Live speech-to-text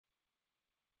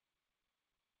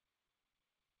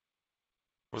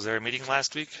Was there a meeting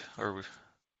last week, or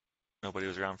nobody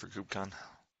was around for KubeCon?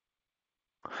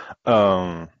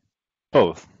 Um,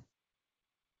 Both.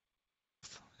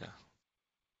 Yeah,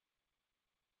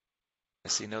 I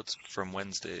see notes from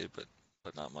Wednesday, but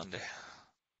not Monday.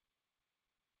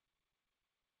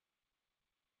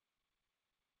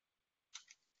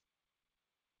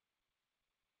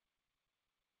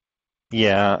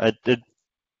 Yeah, it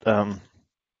um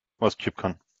was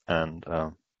KubeCon, and Hmm.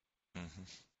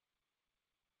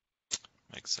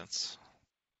 Makes sense.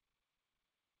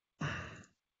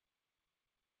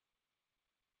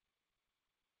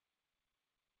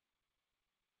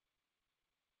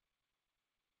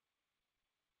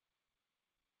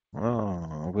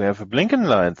 oh, we have a blinking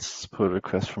lights pull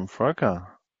request from Volker.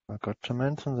 I got to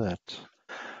mention that.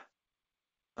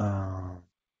 Um,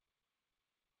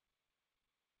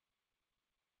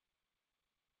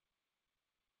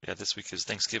 Yeah, this week is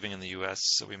Thanksgiving in the U.S.,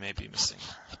 so we may be missing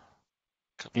a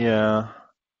couple. yeah.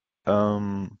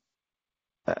 Um,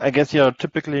 I guess you're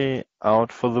typically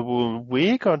out for the whole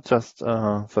week or just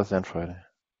Thursday and Friday?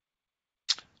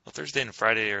 Well, Thursday and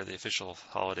Friday are the official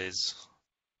holidays,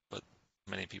 but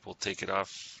many people take it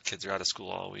off. Kids are out of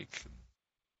school all week.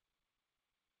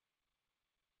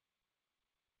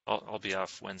 I'll be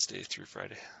off Wednesday through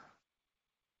Friday.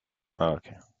 Oh,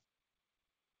 okay.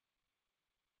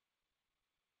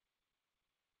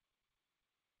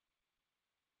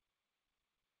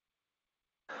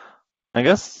 I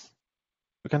guess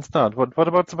we can start. What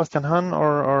about Sebastian Hahn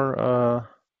or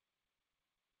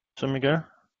Jim Miguel?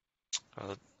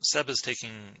 Seb is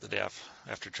taking the day off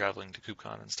after traveling to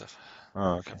KubeCon and stuff,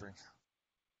 Oh, okay. recovering.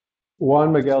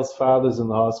 Juan Miguel's father's in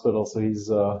the hospital, so he's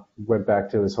went back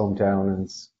to his hometown and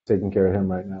is taking care of him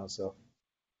right now. So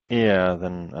Yeah,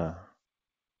 then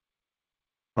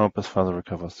hope his father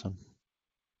recovers soon.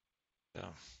 Yeah,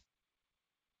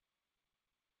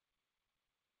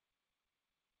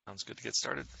 sounds good to get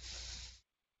started.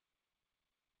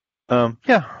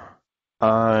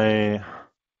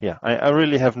 Yeah, I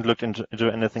really haven't looked into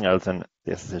anything else than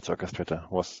the SSH orchestrator.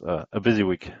 It was a busy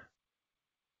week.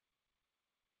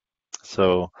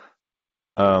 So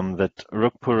that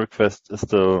rook pull request is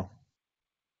still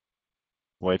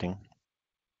waiting.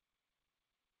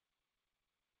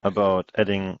 About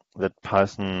adding that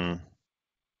Python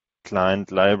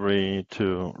client library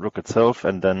to Rook itself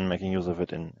and then making use of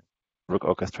it in Rook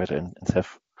orchestrator in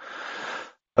Ceph.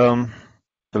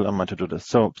 Still on my to-do list.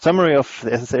 So summary of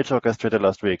the SSH orchestrator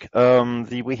last week.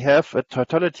 We have a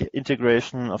tautology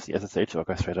integration of the SSH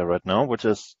orchestrator right now, which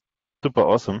is super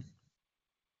awesome.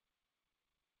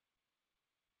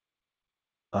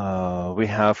 We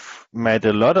have made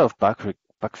a lot of bug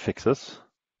fixes,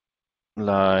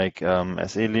 like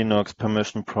SE Linux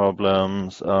permission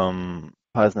problems,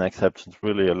 Python exceptions,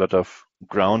 really a lot of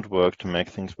groundwork to make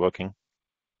things working.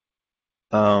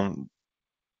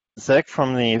 Zach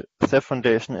from the Ceph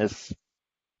Foundation is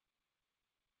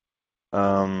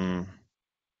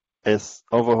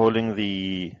overhauling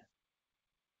the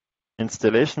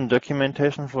installation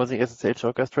documentation for the SSH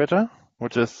orchestrator,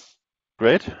 which is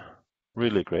great,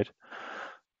 really great.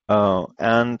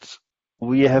 And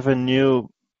we have a new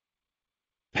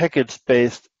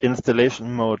package-based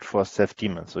installation mode for Ceph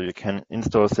daemon. So you can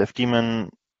install Ceph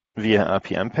daemon via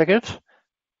RPM package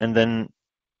and then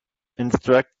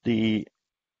instruct the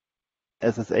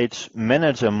SSH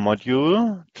manager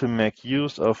module to make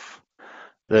use of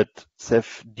that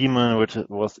Ceph daemon which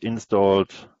was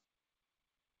installed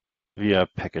via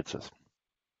packages.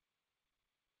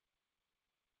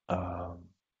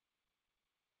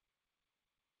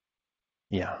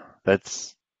 Yeah,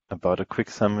 that's about a quick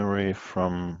summary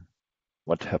from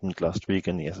what happened last week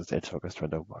in the SSH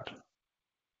orchestrator world.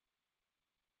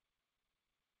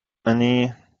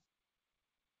 Any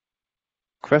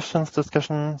questions,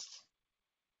 discussions,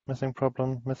 missing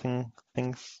problem, missing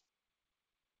things?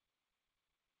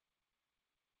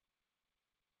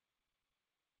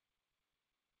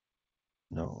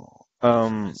 No.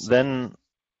 Then,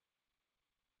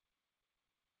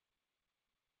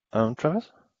 Travis?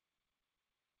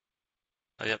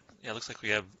 Oh, yep. Yeah, looks like we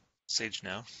have Sage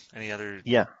now. Any other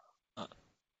Yeah. uh,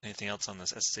 anything else on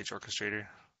this SSH orchestrator?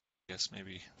 I guess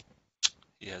maybe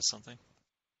he has something.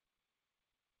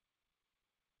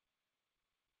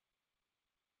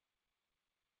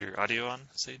 Your audio on,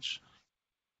 Sage?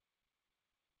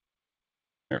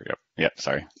 There we go. Yeah,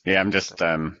 sorry. Yeah, I'm just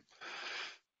trying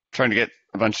to get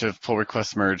a bunch of pull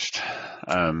requests merged.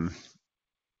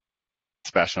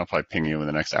 Sebastian will probably ping you in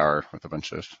the next hour with a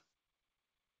bunch of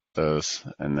those.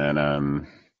 And then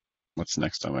what's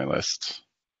next on my list?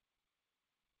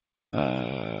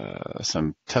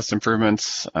 some test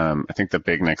improvements. I think the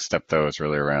big next step, though, is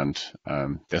really around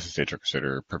the SSH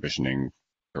orchestrator provisioning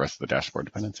the rest of the dashboard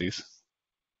dependencies.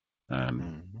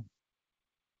 Mhm.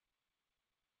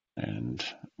 And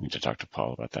I need to talk to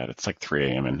Paul about that. It's like 3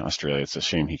 a.m. in Australia. It's a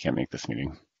shame he can't make this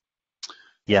meeting.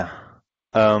 Yeah.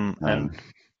 And Um,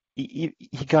 he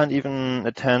can't even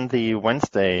attend the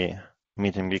Wednesday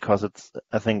meeting because it's,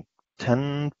 I think,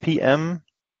 10 p.m.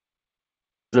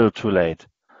 Still too late.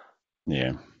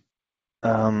 yeah,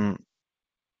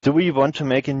 Do we want to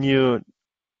make a new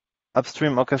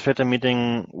upstream orchestrator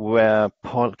meeting where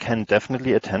Paul can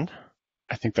definitely attend?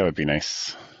 I think that would be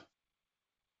nice.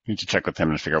 Need to check with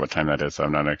him and figure out what time that is. So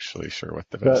I'm not actually sure what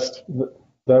the best.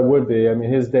 That would be. I mean,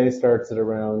 his day starts at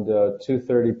around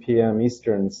 2:30 p.m.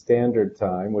 Eastern Standard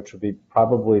Time, which would be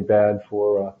probably bad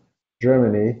for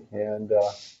Germany, and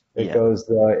it Yeah. goes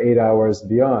 8 hours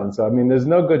beyond. So, I mean, there's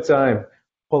no good time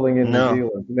pulling in New No.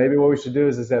 Zealand. Maybe what we should do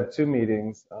is have two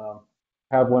meetings.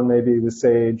 Have one maybe with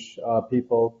Sage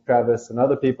people, Travis, and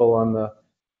other people on the,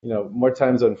 more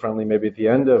time zone friendly. Maybe at the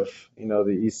end of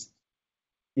the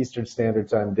Eastern Standard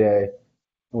Time day.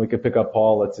 And we could pick up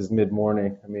Paul. It's his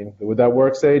mid-morning. I mean, would that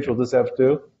work, Sage? We'll just have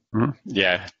two.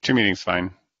 Yeah, 2 meetings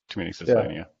fine. 2 meetings is Yeah,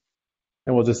 fine. Yeah.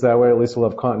 and we'll just that way at least we'll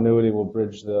have continuity. We'll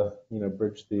bridge the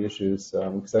issues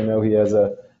because I know he has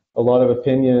a lot of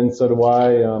opinion. So do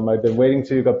I. I've been waiting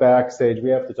till you got back, Sage. We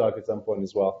have to talk at some point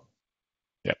as well.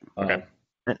 Yep. Okay.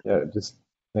 Yeah, just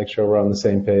make sure we're on the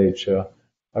same page. I've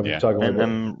been Yeah. talking And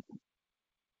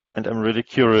with. I'm really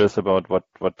curious about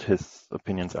what his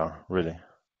opinions are, really.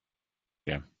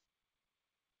 Yeah.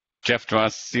 Jeff, do you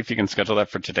want to see if you can schedule that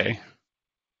for today,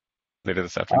 later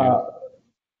this afternoon?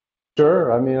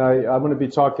 Sure. I mean, I'm going to be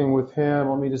talking with him.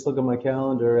 Let me just look at my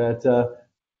calendar at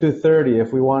 2:30.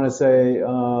 If we want to say,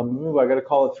 ooh, I got to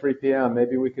call at 3 p.m.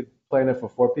 Maybe we could plan it for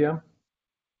 4 p.m.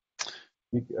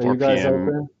 Are 4 you guys p.m.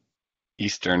 open?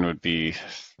 Eastern would be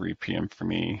 3 p.m. for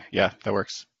me. Yeah, that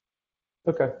works.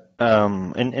 Okay.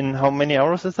 In how many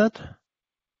hours is that?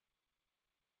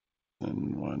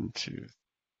 And 1, 2,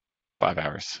 5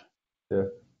 hours. Yeah.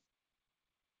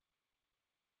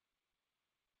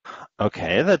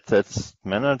 Okay, that's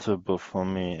manageable for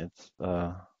me. It's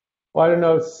Well, I don't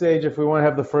know, Sage, if we want to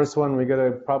have the first one, we got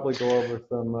to probably go over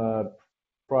some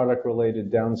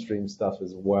product-related downstream stuff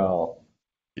as well.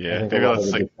 I Yeah, think a maybe lot of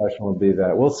let's the like, discussion will be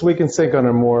that. Well, so we can sync on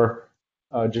a more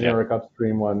yeah, generic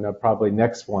upstream one, probably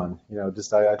next one.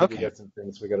 Just I think we okay. got some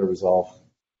things we got to resolve.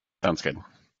 sounds good.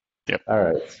 Yep. All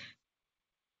right.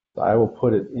 So I will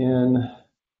put it in.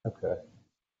 Okay.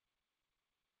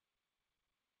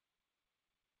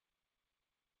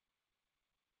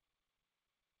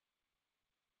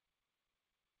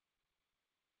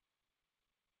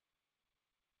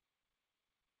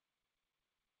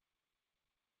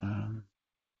 Um,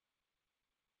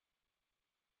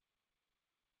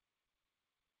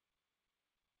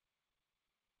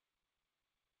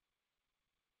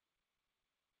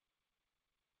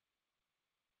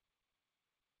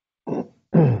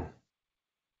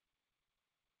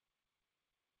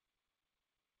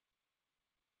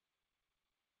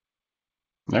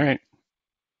 all right.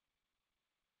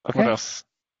 What Okay. else?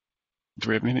 Do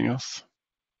we have anything else?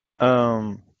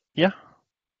 Yeah,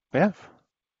 we have.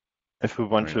 If we Oh,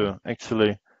 want yeah, to actually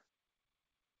there's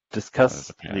a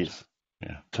discuss pad. these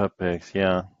Yeah. topics,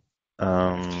 yeah.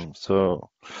 Right. So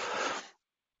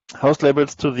host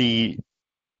labels to the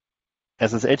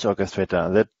SSH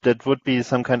orchestrator. That would be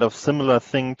some kind of similar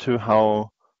thing to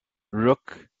how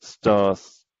Rook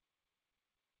stores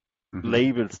Mm-hmm.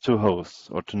 labels to hosts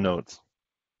or to nodes.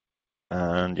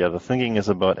 And yeah, the thinking is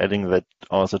about adding that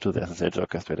also to the SSH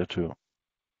orchestrator to,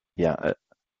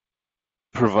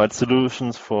 provide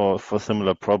solutions for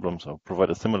similar problems or provide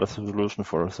a similar solution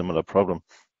for a similar problem.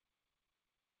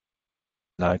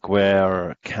 Like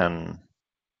where can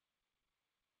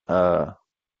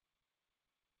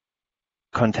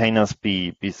containers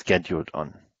be scheduled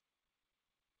on?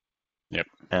 Yep.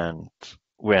 And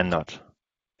where not?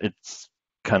 It's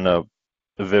kind of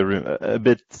a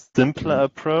bit simpler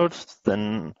approach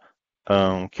than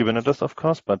Kubernetes, of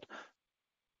course, but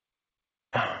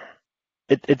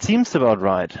it seems about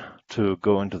right to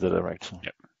go into the direction.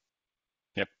 Yep.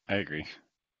 Yep. I agree.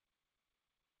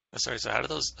 Sorry, so how do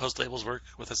those host labels work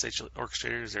with SSH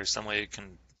Orchestrator? Is there some way you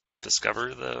can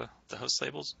discover the host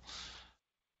labels?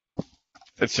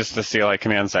 It's just the CLI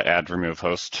commands that add remove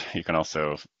host. You can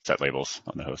also set labels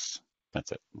on the hosts.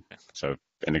 That's it. So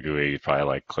in the GUI, you probably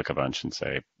like click a bunch and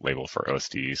say label for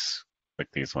OSDs, click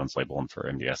these ones, label them for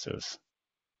MDSs,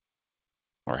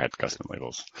 or head custom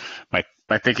labels. My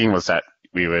thinking was that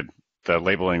the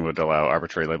labeling would allow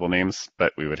arbitrary label names,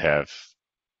 but we would have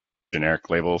generic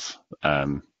labels.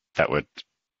 That would,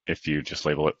 if you just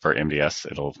label it for MDS,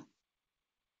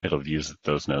 it'll use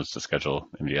those nodes to schedule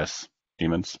MDS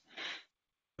daemons.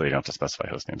 So you don't have to specify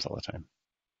host names all the time.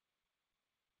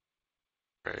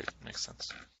 Right, makes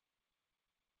sense.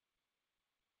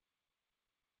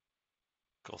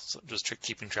 Cool. So just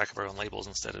keeping track of our own labels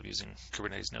instead of using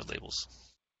Kubernetes node labels.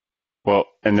 Well,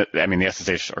 and the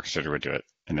SSH orchestrator would do it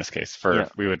in this case. Yeah.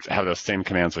 We would have those same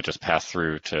commands would just pass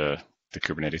through to the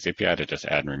Kubernetes API to just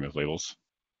add and remove labels,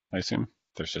 I assume.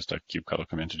 There's just a kubectl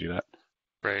command to do that.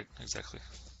 Right, exactly.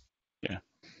 Yeah.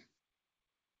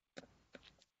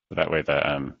 So that way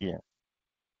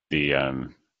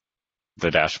the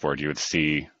dashboard, you would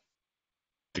see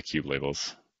the kube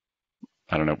labels.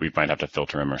 I don't know, we might have to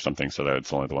filter them or something so that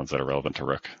it's only the ones that are relevant to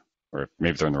Rook. Or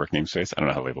maybe they're in the Rook namespace. I don't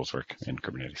know how labels work in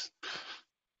Kubernetes.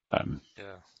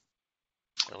 Yeah.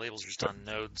 The labels are just on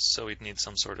nodes, so we'd need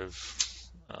some sort of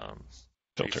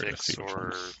filter prefix to see which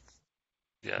or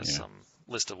ones. some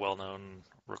list of well-known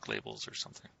Rook labels or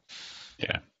something.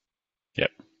 Yeah.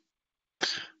 Yep.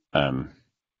 But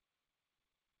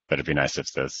it'd be nice if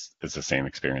it's the same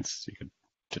experience. You could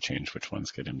to change which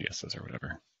ones get MDSs or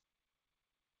whatever.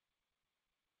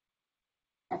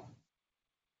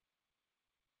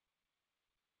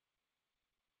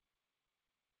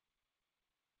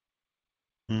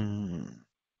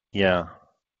 Yeah.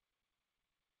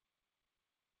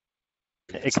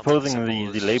 Exposing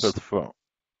the labels for,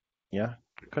 yeah.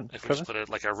 If we just put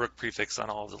like a Rook prefix on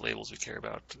all of the labels we care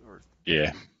about, or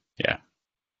Yeah. I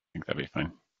think that'd be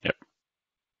fine. Yep.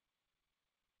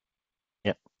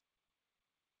 Yeah.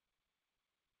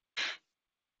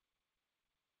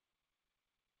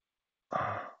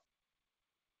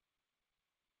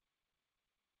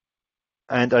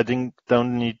 And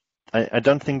I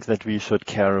don't think that we should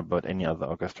care about any other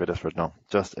orchestrators right now.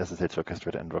 Just SSH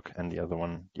orchestrator and Rook, and the other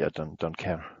one, don't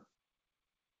care.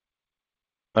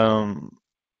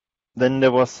 Then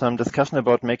there was some discussion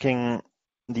about making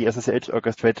the SSH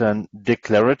orchestrator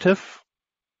declarative,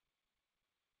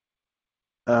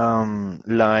 kind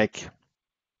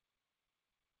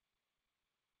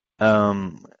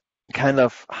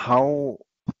of how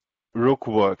Rook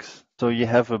works. So you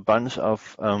have a bunch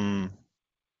of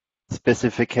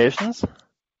specifications,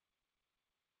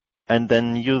 and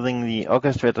then using the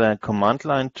orchestrator command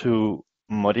line to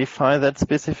modify that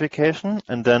specification,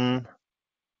 and then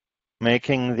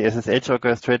making the SSH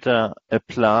orchestrator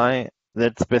apply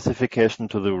that specification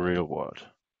to the real world.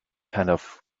 Kind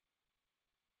of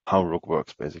how Rook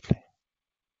works, basically.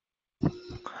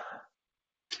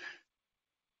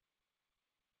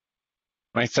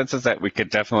 My sense is that we could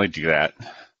definitely do that.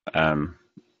 And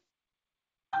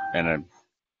it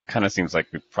kind of seems like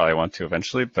we probably want to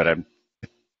eventually, but it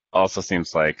also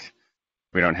seems like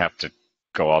we don't have to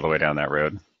go all the way down that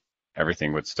road.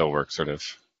 Everything would still work sort of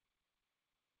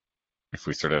if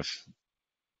we sort of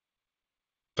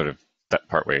that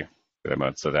partway through the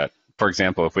mode. So that, for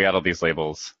example, if we add all these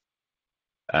labels,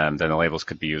 then the labels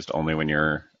could be used only when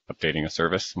you're updating a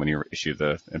service, when you issue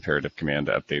the imperative command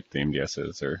to update the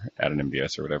MDSs or add an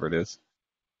MDS or whatever it is.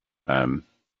 And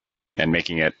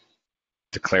making it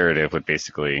declarative would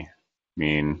basically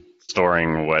mean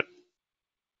storing the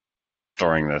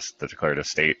declarative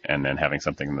state and then having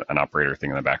something, an operator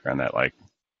thing in the background that like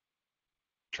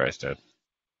tries to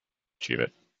achieve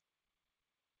it.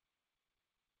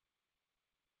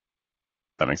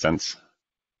 That makes sense?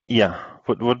 Yeah,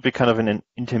 would be kind of an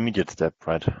intermediate step,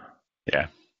 right? Yeah.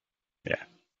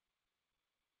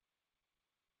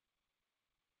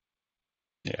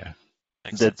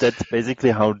 That's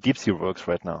basically how DeepSea works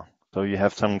right now. So you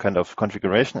have some kind of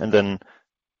configuration, and then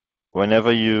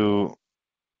whenever you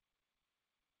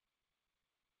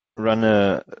run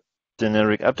a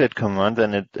generic update command,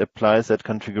 then it applies that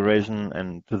configuration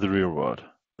and to the real world,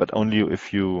 but only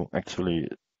if you actually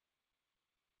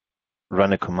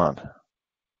run a command.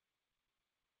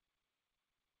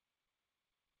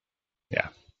 Yeah.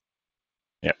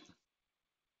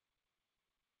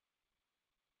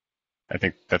 I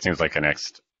think that seems like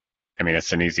it's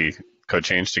an easy code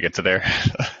change to get to there.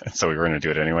 So we were going to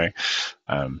do it anyway.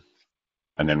 And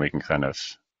then we can kind of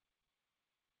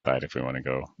decide if we want to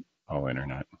go all in or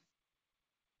not.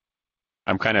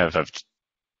 I'm kind of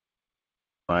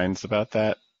minds about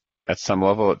that. At some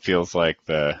level, it feels like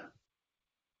the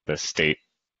state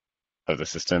of the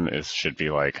system should be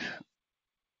like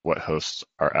what hosts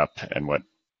are up and what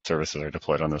services are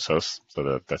deployed on those hosts.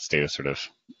 So that state is sort of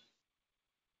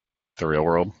the real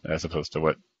world as opposed to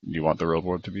what you want the real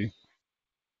world to be.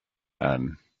 But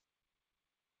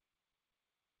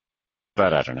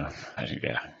I don't know.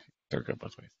 They're good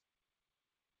both ways.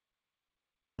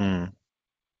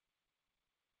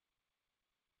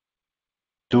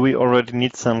 we already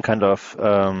need some kind of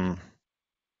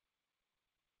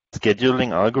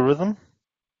scheduling algorithm?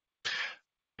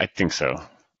 I think so.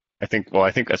 I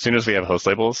think as soon as we have host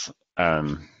labels,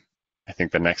 I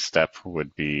think the next step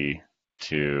would be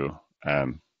to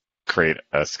create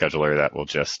a scheduler that will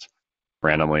just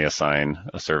randomly assign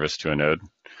a service to a node,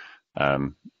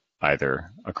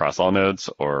 either across all nodes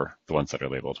or the ones that are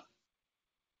labeled.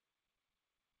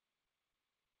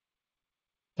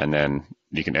 And then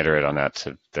you can iterate on that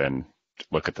to then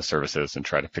look at the services and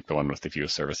try to pick the one with the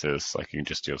fewest services. Like you can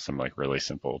just do some like really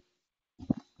simple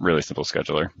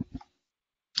scheduler.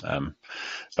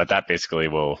 But that basically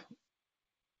will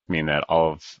mean that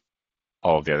all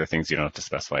of the other things, you don't have to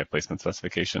specify a placement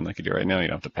specification like you do right now. You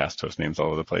don't have to pass host names all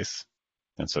over the place.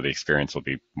 And so the experience will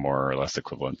be more or less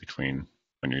equivalent between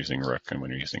when you're using Rook and when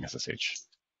you're using SSH.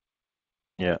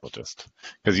 Yeah. We'll just,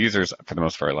 because users, for the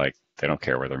most part, like they don't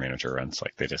care where their manager runs.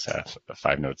 Like they just have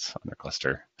 5 nodes on their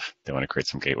cluster. They want to create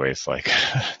some gateways. Like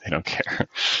they don't care.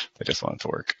 They just want it to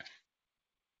work.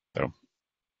 So,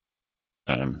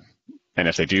 and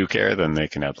if they do care, then they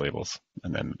can add labels,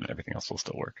 and then everything else will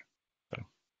still work. So,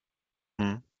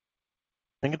 I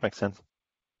think it makes sense.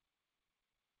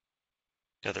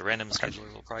 Yeah, the random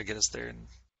scheduler will probably get us there in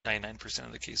 99%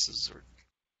 of the cases.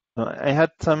 I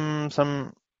had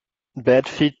some bad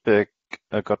feedback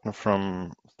gotten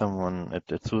from someone at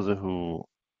SUSE who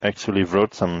actually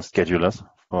wrote some schedulers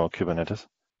for Kubernetes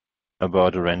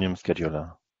about a random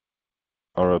scheduler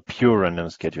or a pure random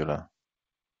scheduler.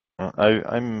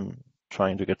 I'm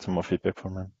trying to get some more feedback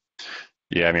from him.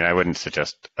 yeah, I mean, I wouldn't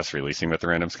suggest us releasing with the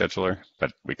random scheduler,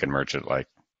 but we can merge it like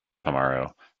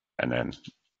tomorrow, and then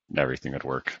everything would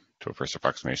work to a first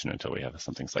approximation until we have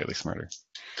something slightly smarter.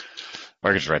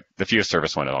 Or I could just write the fewest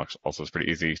service one. Also is pretty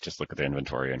easy. Just look at the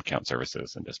inventory and count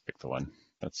services and just pick the one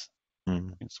that's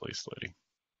slowly.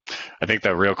 I think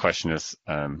the real question is,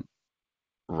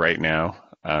 right now,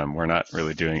 we're not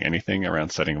really doing anything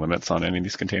around setting limits on any of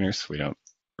these containers. We don't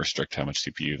restrict how much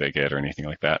CPU they get or anything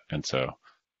like that. And so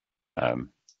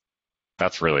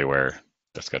that's really where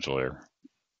the scheduler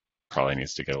probably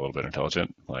needs to get a little bit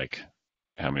intelligent. Like,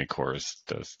 how many cores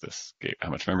does this get? How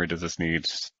much memory does this need?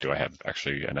 Do I have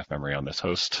actually enough memory on this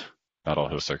host? Not all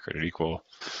hosts are created equal.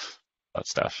 That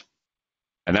stuff.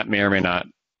 And that may or may not,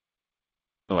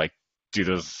 like, do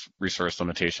those resource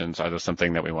limitations, are those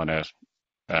something that we want to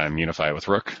unify with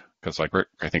Rook? Because like Rook,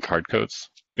 I think hard code's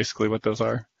basically what those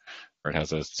are, or it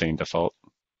has a same default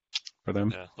for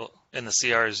them. Yeah, well, in the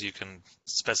CRs you can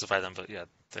specify them, but yeah,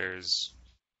 there's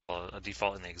a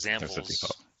default in the examples. There's a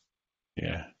default.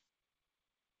 Yeah.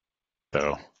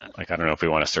 So, like, I don't know if we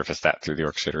want to surface that through the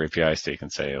Orchestrator API, so you can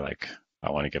say, like,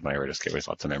 I want to give my Redis gateways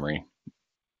lots of memory,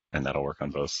 and that'll work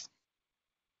on both.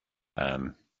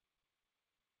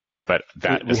 But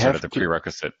that is sort of the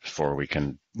prerequisite before we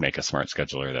can make a smart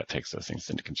scheduler that takes those things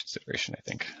into consideration, I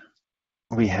think.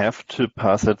 We have to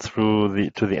pass it through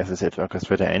to the SSH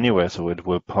orchestrator anyway, so it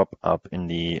will pop up in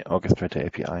the Orchestrator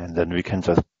API, and then we can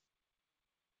just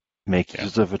make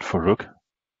use of it for Rook.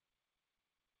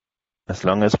 As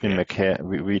long as we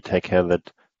we take care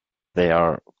that they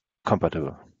are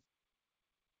compatible.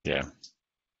 Yeah.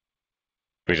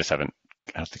 We just haven't,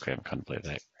 I don't think we haven't contemplated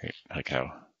that, right? Like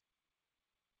how,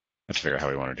 let's figure out how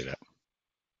we want to do that.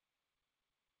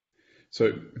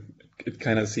 So it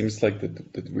kind of seems like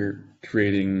that we're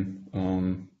creating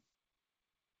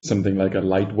something like a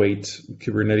lightweight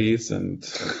Kubernetes and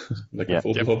like a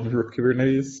full development of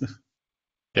Kubernetes.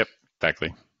 Yep,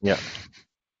 exactly. Yeah.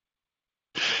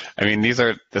 I mean,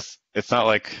 it's not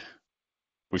like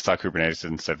we saw Kubernetes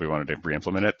and said we wanted to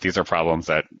re-implement it. These are problems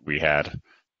that we had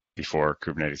before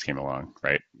Kubernetes came along,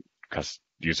 right? Because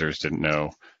users didn't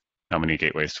know how many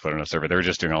gateways to put on a server. They were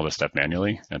just doing all this stuff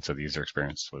manually, and so the user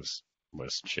experience was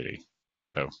shitty.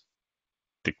 So I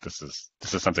think this is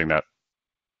something that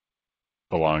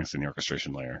belongs in the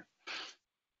orchestration layer.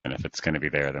 And if it's going to be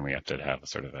there, then we have to have a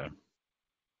sort of a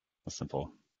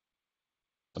simple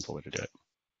way to do it.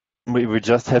 We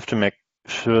just have to make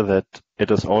sure that it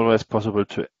is always possible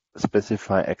to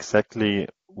specify exactly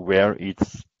where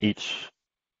each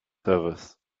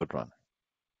service would run.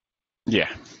 Yeah,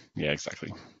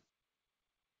 exactly.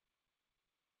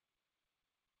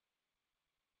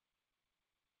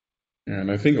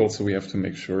 And I think also we have to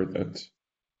make sure that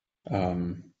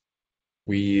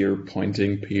we are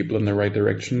pointing people in the right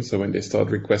direction. So when they start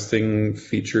requesting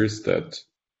features that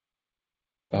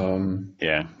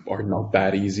are not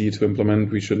that easy to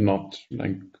implement, we should not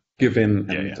like give in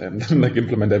and like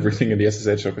implement everything in the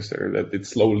SSH orchestrator, that it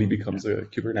slowly becomes a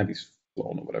Kubernetes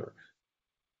clone or whatever.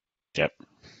 Yep.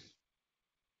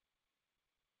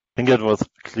 I think it was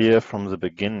clear from the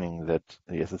beginning that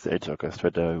the SSH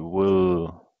orchestrator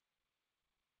will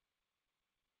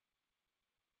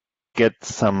get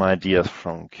some ideas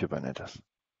from Kubernetes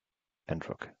and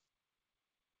Rook.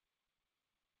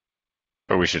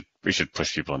 But we should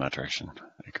push people in that direction.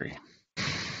 I agree.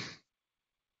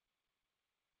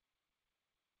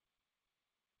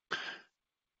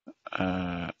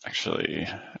 Actually,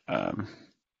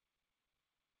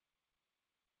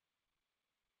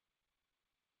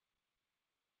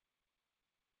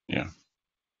 yeah.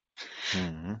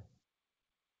 Mm-hmm.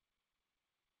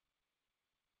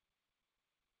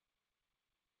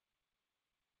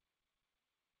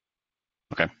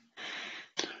 Okay.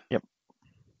 Yep.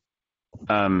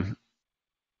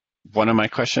 One of my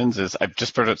questions is I've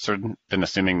just sort of been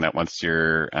assuming that once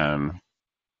your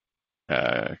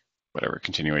whatever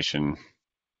continuation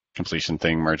completion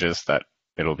thing merges, that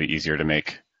it'll be easier to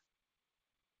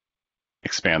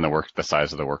expand the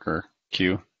size of the worker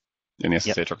queue in the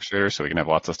SSH Yep. orchestrator, so we can have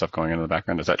lots of stuff going on in the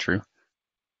background. Is that true?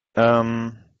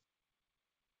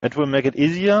 It will make it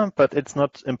easier, but it's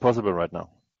not impossible right now.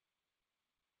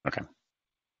 Okay.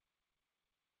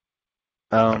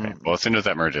 Okay. Well, as soon as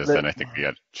that merges, then I think we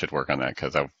should work on that,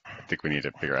 because I think we need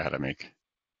to figure out how to make,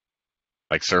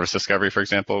 like, service discovery, for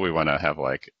example. We want to have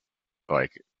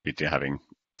be having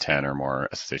 10 or more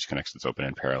SSH connections open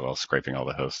in parallel, scraping all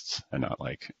the hosts, and not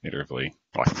like iteratively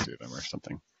walking through them or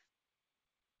something.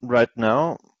 Right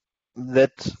now,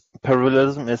 that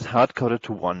parallelism is hard-coded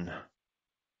to 1.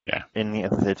 Yeah. In the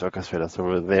SSH orchestrator.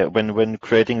 So when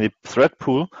creating the thread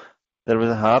pool, there is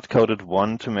a hard-coded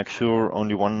 1 to make sure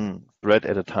only one thread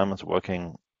at a time is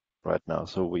working right now.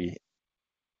 So we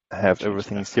have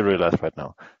everything serialized right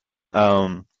now.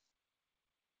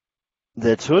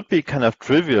 That should be kind of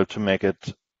trivial to make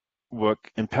it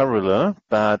work in parallel,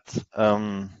 but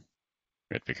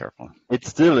We have to be careful. it's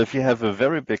still, if you have a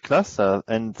very big cluster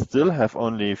and still have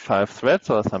only 5 threads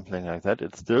or something like that,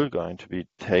 it's still going to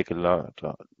take a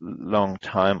long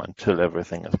time until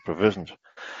everything is provisioned.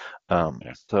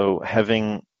 So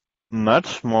having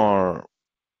much more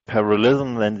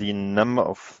parallelism than the number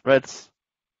of threads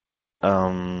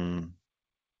would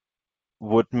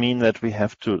mean that we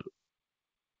have to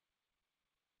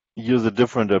use a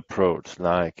different approach,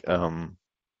 like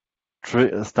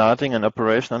starting an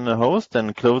operation on the host,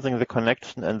 then closing the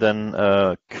connection, and then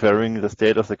querying the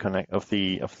state of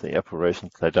the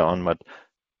operations later on. But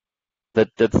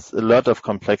that's a lot of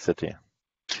complexity.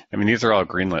 I mean, these are all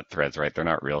greenlit threads, right? They're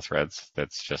not real threads.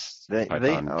 That's just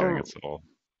Python doing its little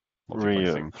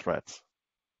multiplexing. Real threads.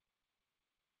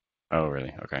 Oh,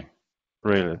 really? Okay.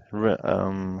 Really,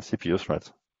 CPU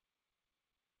threads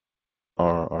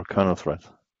or kernel threads.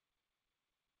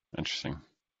 Interesting.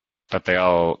 But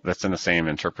that's in the same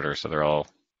interpreter, so they're all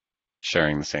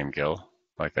sharing the same GIL.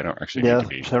 Like, they don't actually need to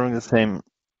be sharing the same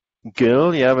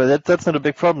GIL. Yeah, but that's not a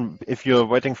big problem. If you're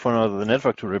waiting for the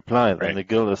network to reply, then the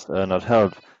GIL is not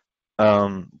held.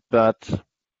 But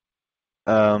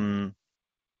we're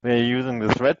using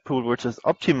the thread pool, which is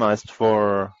optimized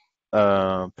for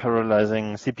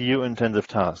parallelizing CPU-intensive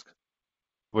tasks,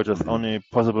 which is only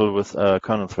possible with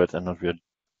kernel threads and not with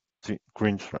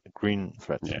green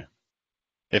threads. Yeah.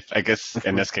 I guess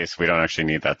in this case we don't actually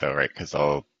need that though, right? Because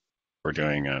we're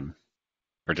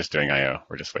just doing IO.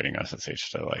 We're just waiting on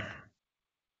SSH to like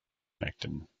connect,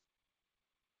 and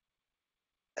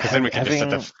because then we can just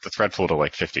set the thread pool to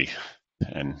like 50,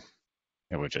 and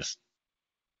it would just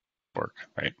work,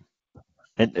 right?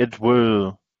 And it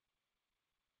will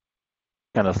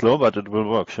kind of slow, but it will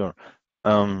work, sure.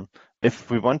 If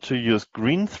we want to use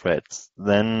green threads,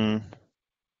 then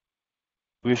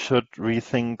we should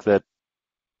rethink that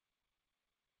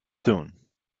soon.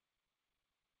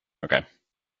 Okay.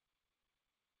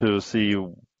 To see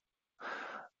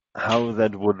how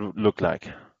that would look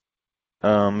like.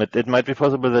 It might be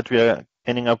possible that we are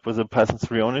ending up with a Python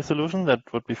 3 only solution. That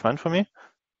would be fine for me.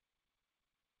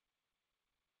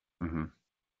 Mm-hmm.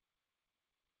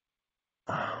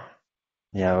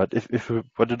 Yeah, but if we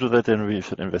want to do that, then we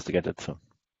should investigate it soon.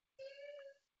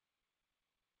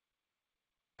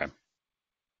 Okay.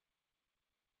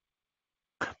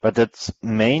 But that's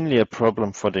mainly a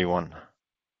problem for day one.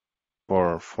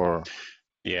 For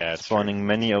spawning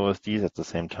many OSDs at the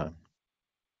same time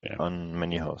on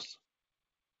many hosts.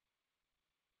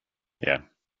 Yeah.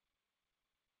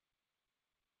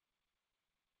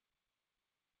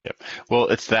 Yep. Well,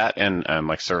 it's that and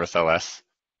like service LS.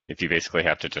 If you basically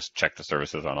have to just check the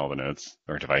services on all the nodes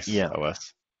or device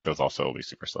LS, those also will be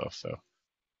super slow. So,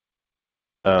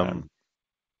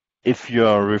 if you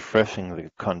are refreshing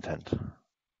the content.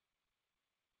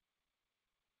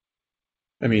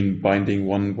 I mean, binding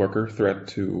one worker thread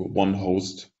to one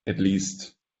host at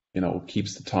least,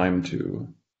 keeps the time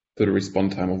to the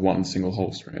respond time of one single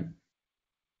host, right?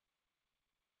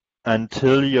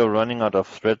 Until you're running out of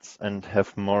threads and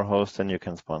have more hosts than you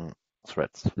can spawn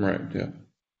threads. Right, yeah.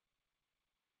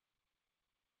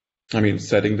 I mean,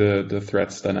 setting the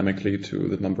threads dynamically to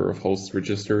the number of hosts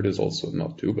registered is also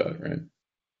not too bad, right?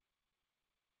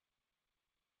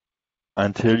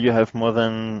 Until you have more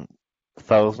than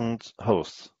 1,000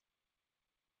 hosts.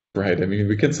 Right. I mean,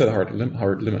 we can set a hard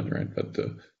limit, right? But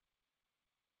I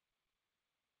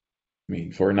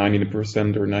mean, for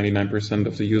 90% or 99%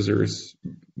 of the users,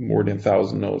 more than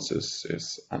 1,000 nodes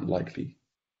is unlikely.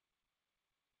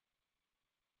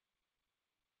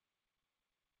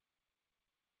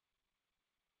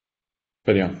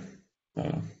 But yeah, I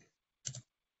don't know.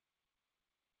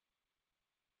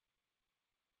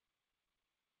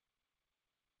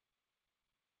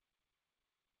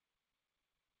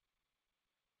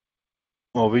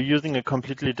 Well, we're using a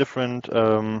completely different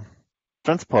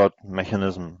transport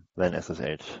mechanism than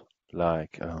SSH.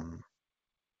 Like, That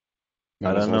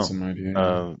I was don't also know, my idea.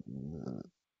 Yeah.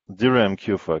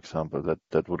 DRAM-Q, for example,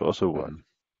 that would also work.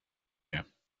 Yeah.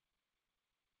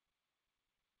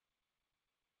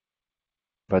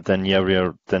 But then, yeah, we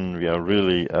are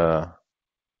really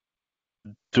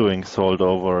doing salt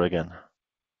over again.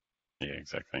 Yeah,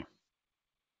 exactly.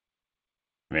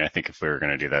 I mean, I think if we were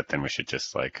going to do that, then we should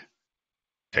just like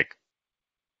pick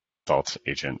salt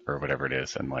agent or whatever it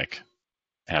is and like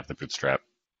have the bootstrap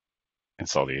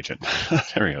install the agent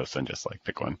every host and just like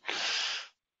pick one.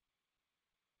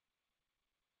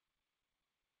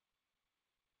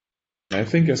 I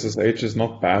think SSH is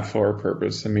not bad for our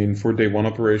purpose. I mean, for day one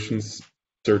operations,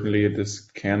 certainly this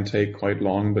can take quite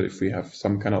long, but if we have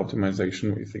some kind of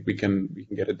optimization, we think we can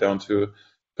get it down to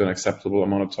an acceptable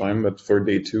amount of time. But for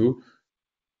day two,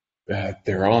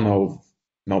 there are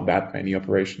not that many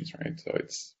operations, right? So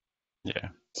it's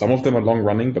some of them are long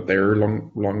running, but they're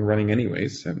long running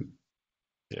anyways, and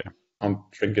I'll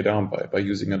shrink it down by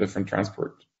using a different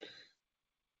transport.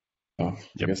 I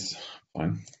guess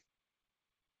fine.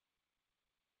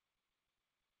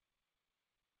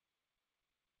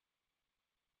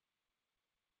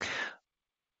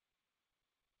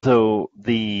 So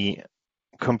the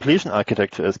completion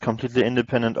architecture is completely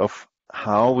independent of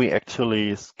how we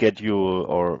actually schedule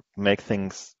or make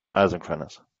things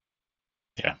asynchronous.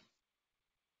 Yeah.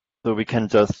 So we can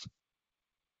just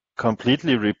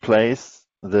completely replace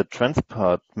the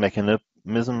transport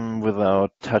mechanism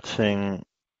without touching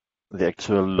the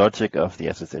actual logic of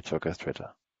the SSH orchestrator.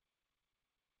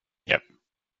 Yep.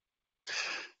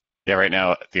 Yeah, right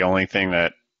now, the only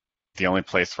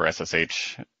place where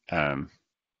SSH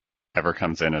ever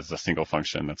comes in is a single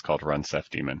function that's called run Ceph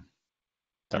daemon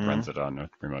that runs it on a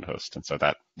remote host. And so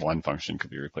that one function could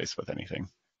be replaced with anything.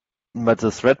 But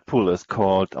the thread pool is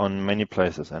called on many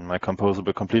places, and my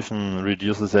composable completion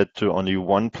reduces it to only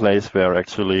one place where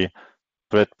actually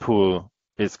thread pool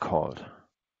is called.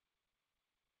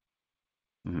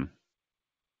 Mm-hmm.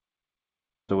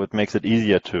 So it makes it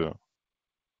easier to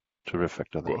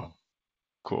refactor them.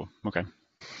 Cool. Okay.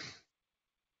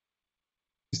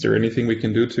 Is there anything we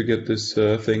can do to get this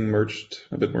thing merged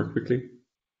a bit more quickly?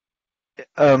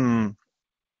 Doing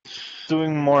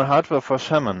more hardware for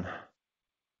Shaman.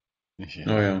 Yeah.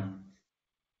 Oh yeah.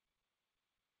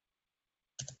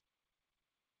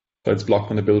 But it's blocked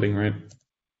on the building, right?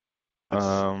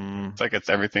 It's like it's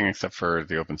everything except for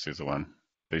the OpenSUSE one.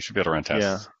 But you should be able to run tests.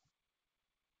 Yeah.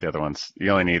 The other ones, you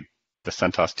only need the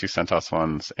CentOS, two CentOS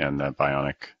ones, and the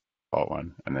Bionic Vault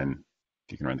one, and then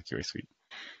you can run the QA suite.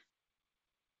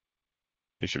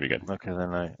 It should be good. Okay,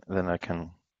 then I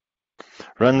can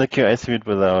run the QA suite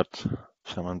without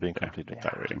Shaman being completely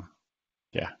waiting.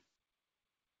 Yeah.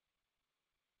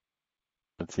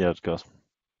 Let's see how it goes.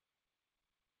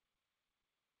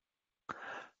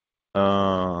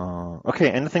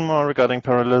 Okay, anything more regarding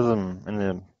parallelism in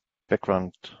the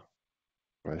background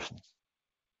operations?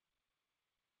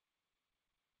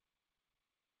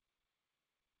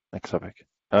 Next topic.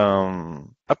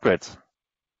 Upgrades.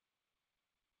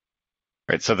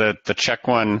 Right. So the check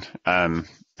one,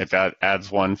 it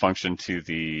adds one function to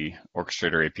the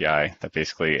orchestrator API that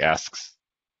basically asks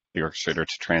the orchestrator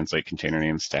to translate container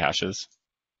names to hashes.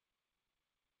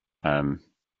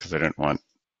 Because I didn't want.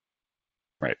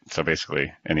 Right. So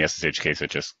basically, in the SSH case, it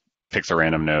just picks a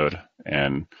random node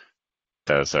and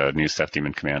does a new Ceph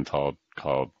daemon command called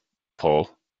pull.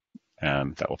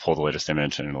 That will pull the latest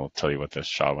image and it'll tell you what the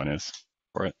SHA one is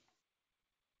for it.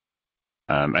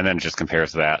 And then it just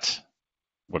compares that,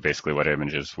 what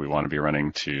images we want to be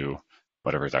running to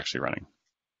whatever is actually running.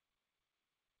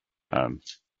 I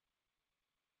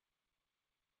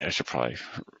should probably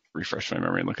refresh my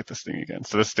memory and look at this thing again.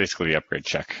 So this is basically the upgrade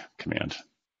check command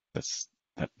that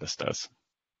this does.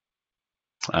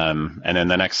 And then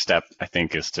the next step, I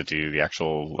think, is to do the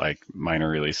actual like minor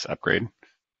release upgrade.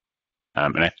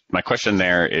 And my question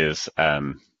there is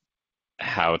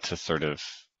how to sort of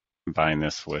combine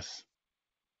this with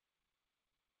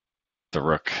the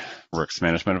Rook's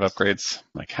management of upgrades,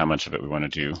 like how much of it we want to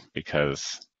do,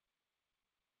 because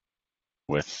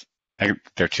there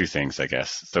are two things, I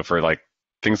guess. So for like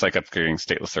things like upgrading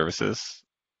stateless services,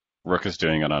 Rook is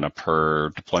doing it on a per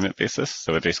deployment basis.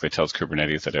 So it basically tells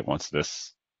Kubernetes that it wants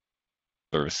this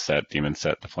service set, daemon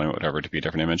set, deployment, whatever, to be a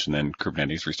different image, and then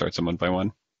Kubernetes restarts them one by one.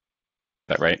 Is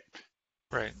that right?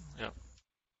 Right. Yeah.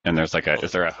 And there's like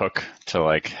is there a hook to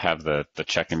like have the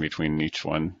check in between each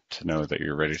one to know that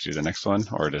you're ready to do the next one,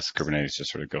 or does Kubernetes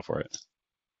just sort of go for it?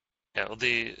 Yeah. Well,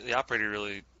 the operator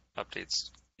really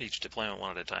updates each deployment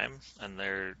one at a time, and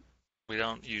we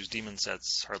don't use daemon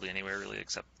sets hardly anywhere really,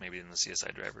 except maybe in the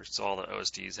CSI drivers. So all the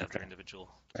OSDs have their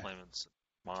individual deployments.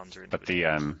 Mons are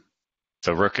individual. But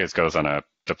so Rook goes on a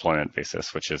deployment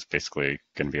basis, which is basically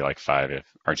going to be like 5 if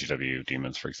RGW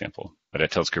daemons, for example. But it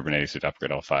tells Kubernetes to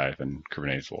upgrade all 5, and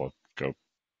Kubernetes will go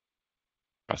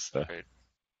across the. Right.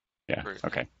 Yeah. Right.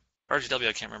 Okay. RGW,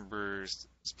 I can't remember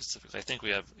specifically. I think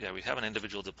we have an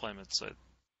individual deployment, so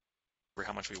for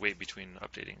how much we wait between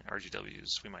updating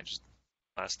RGWs, we might just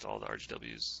blast all the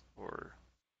RGWs or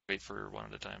wait for one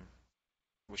at a time.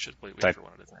 We should wait for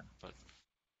one at a time. But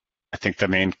I think the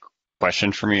main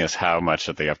question for me is how much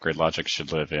of the upgrade logic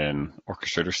should live in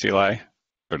Orchestrator CLI,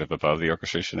 sort of above the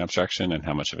orchestration abstraction, and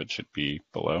how much of it should be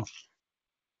below.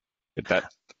 The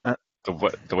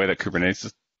way that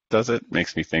Kubernetes does it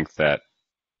makes me think that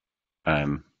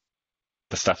the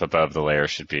stuff above the layer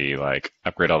should be like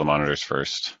upgrade all the monitors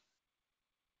first,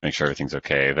 make sure everything's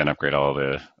okay, then upgrade all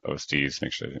the OSDs,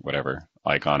 make sure whatever,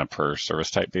 like on a per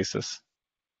service type basis.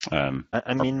 I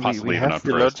mean, we even have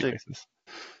the logic. basis.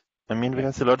 I mean, we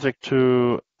have the logic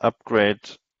to upgrade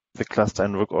the cluster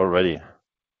in Rook already.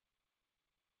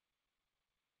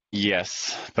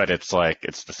 Yes, but it's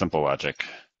the simple logic,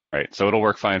 right? So it'll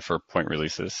work fine for point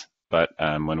releases, but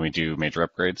when we do major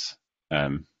upgrades,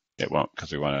 it won't,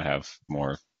 because we want to have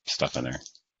more stuff in there.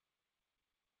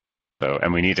 So,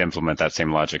 and we need to implement that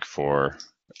same logic for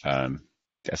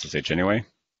SSH anyway.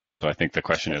 So I think the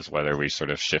question is whether we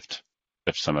sort of shift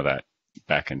some of that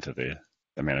back into the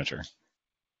manager,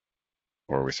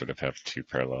 or we sort of have two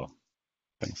parallel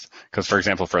things. Because, for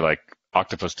example, for like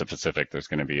Octopus to Pacific, there's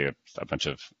going to be a bunch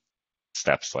of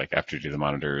steps. Like after you do the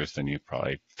monitors, then you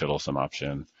probably fiddle some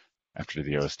option. After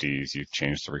the OSDs, you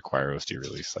change the require OSD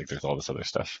release. Like there's all this other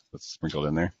stuff that's sprinkled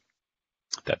in there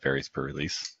that varies per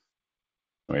release.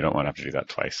 We don't want to have to do that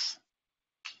twice.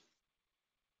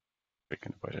 We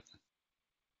can avoid it.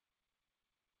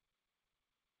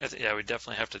 Yeah, we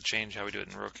definitely have to change how we do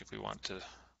it in Rook if we want to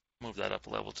move that up a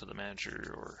level to the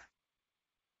manager, or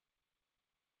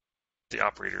the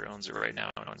operator owns it right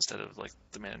now instead of like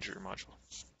the manager module.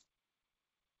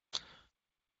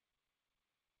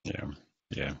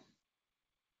 Yeah.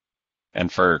 And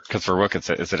because for Rook, is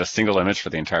it a single image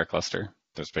for the entire cluster?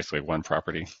 There's basically one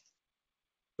property.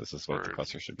 This is what the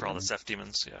cluster should be. For all the Ceph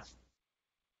daemons, yeah.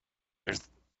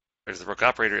 There's the Rook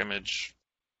operator image,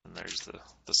 and there's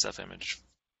the Ceph image,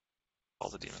 all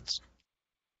the daemons.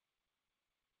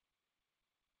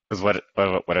 Because what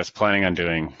I was planning on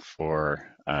doing for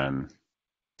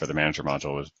the manager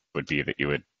module would be that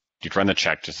you'd run the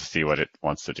check just to see what it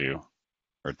wants to do,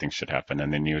 or things should happen,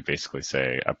 and then you would basically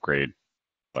say upgrade,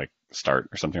 like start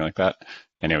or something like that,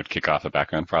 and it would kick off a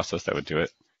background process that would do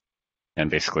it. And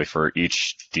basically for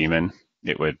each daemon,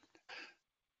 it would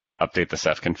update the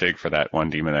Ceph config for that one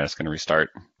daemon that it's going to restart,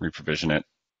 reprovision it,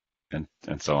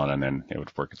 and so on, and then it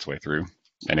would work its way through.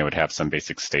 And it would have some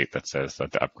basic state that says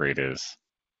that the upgrade is,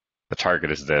 the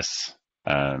target is this,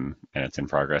 and it's in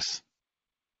progress,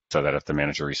 so that if the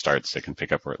manager restarts, it can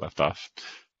pick up where it left off.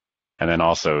 And then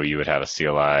also you would have a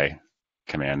CLI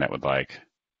command that would like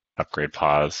upgrade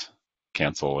pause,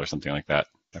 cancel, or something like that,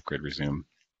 upgrade resume.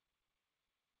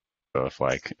 So if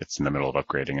like it's in the middle of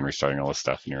upgrading and restarting all this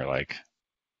stuff and you're like,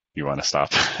 you want to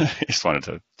stop, you just wanted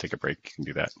to take a break, you can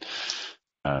do that.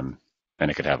 And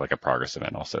it could have like a progress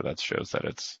event also that shows that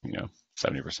it's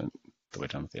 70% the way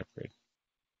done with the upgrade.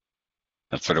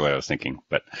 That's sort of what I was thinking.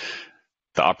 But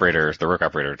the Rook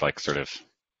operator, like sort of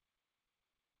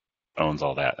owns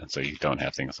all that, and so you don't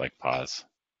have things like pause,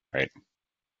 right?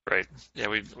 Right. Yeah,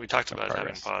 we talked about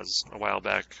having pause a while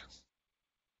back.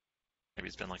 Maybe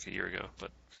it's been like a year ago,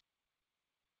 but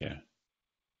yeah,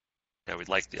 we'd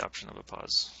like the option of a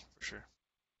pause for sure.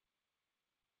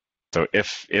 So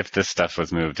if this stuff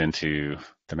was moved into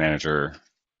the manager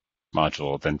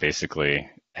module, then basically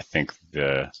I think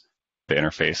the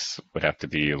interface would have to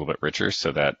be a little bit richer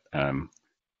so that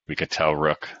we could tell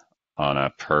Rook on a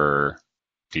per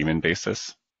daemon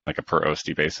basis, like a per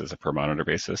OSD basis, a per monitor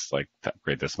basis, like to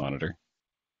upgrade this monitor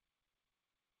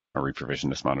or reprovision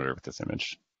this monitor with this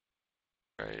image.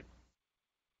 Right.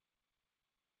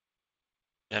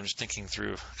 Yeah, I'm just thinking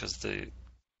through because the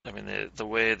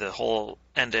way the whole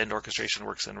end-to-end orchestration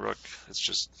works in Rook, it's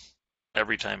just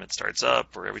every time it starts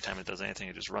up or every time it does anything,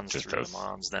 it just runs through the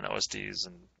mons, then OSDs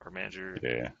and our manager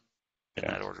in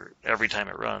that order every time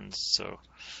it runs. So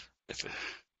if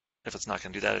it's not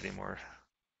going to do that anymore,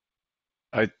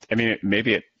 I mean,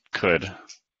 maybe it could.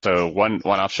 So one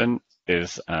option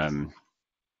is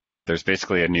there's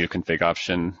basically a new config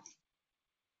option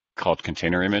called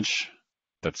container image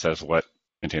that says what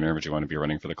container image you want to be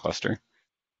running for the cluster.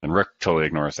 And Rook totally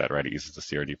ignores that, right? It uses the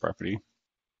CRD property.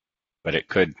 But it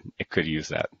could use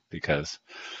that because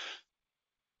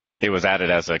it was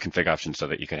added as a config option so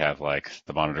that you could have like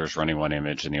the monitors running one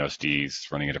image and the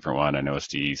OSDs running a different one and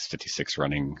OSDs 56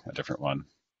 running a different one.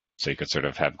 So you could sort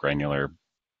of have granular,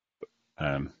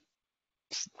 in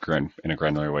a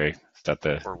granular way, set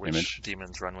the or which image.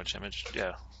 daemons run which image.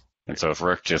 Yeah. And so if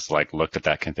Rook just like looked at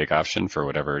that config option for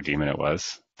whatever daemon it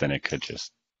was, then it could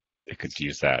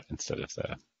use that instead of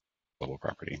the global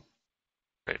property.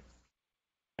 Right.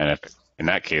 And if in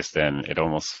that case, then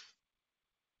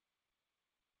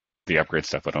the upgrade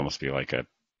stuff would almost be like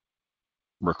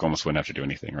Rook almost wouldn't have to do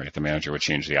anything, right? The manager would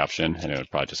change the option and it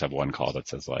would probably just have one call that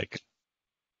says like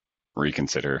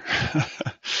reconsider,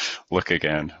 look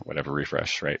again, whatever,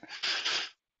 refresh, right?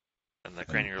 And the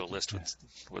granular list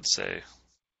would say,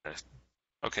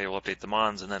 okay, we'll update the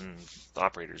mons, and then the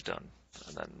operator's done.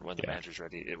 And then when the manager's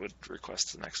ready, it would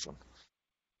request the next one.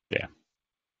 Yeah.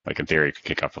 Like in theory, it could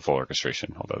kick off the full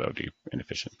orchestration, although that would be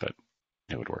inefficient, but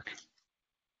it would work.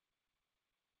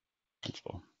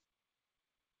 Principle.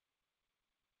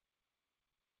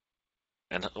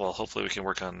 And well, hopefully we can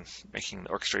work on making the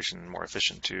orchestration more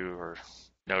efficient too, or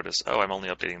notice, oh, I'm only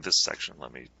updating this section.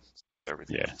 Let me do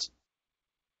everything else.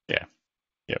 Yeah.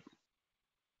 Yep.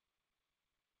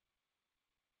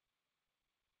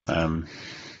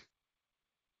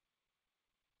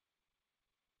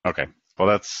 Okay. Well,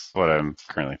 that's what I'm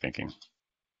currently thinking.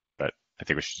 But I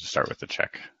think we should just start with the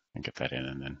check and get that in,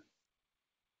 and then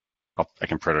I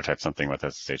can prototype something with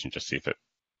SSH and just see if it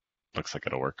looks like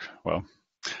it'll work well.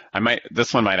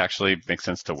 This one might actually make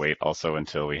sense to wait also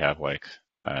until we have like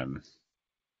a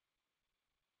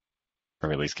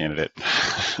release candidate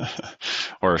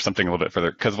or something a little bit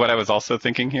further. Because what I was also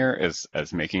thinking here is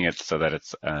as making it so that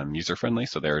it's user friendly.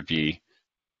 So there would be,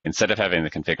 instead of having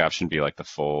the config option be like the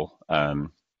full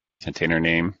container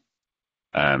name,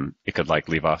 it could like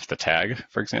leave off the tag,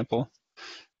 for example,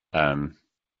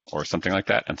 or something like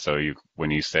that. And so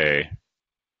when you say,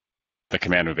 the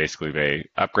command would basically be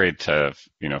upgrade to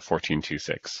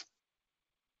 14.2.6,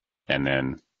 and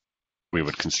then we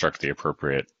would construct the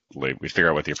appropriate label. We figure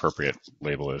out what the appropriate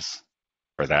label is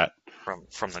for that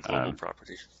from the global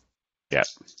property. Yeah,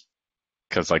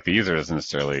 because like the user doesn't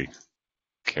necessarily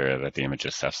care that the image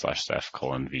is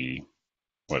Ceph/Ceph:\v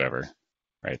whatever,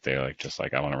 right? They just I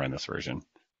want to run this version.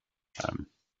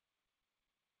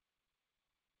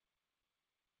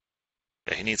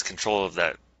 Yeah, he needs control of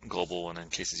that global one in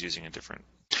case he's using a different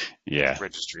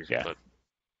registry. Yeah. But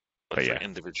for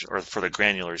individual or for the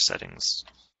granular settings,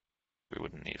 we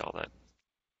wouldn't need all that.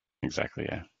 Exactly.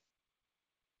 Yeah.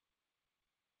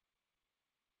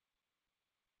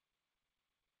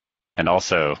 And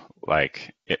also,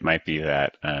 it might be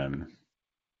that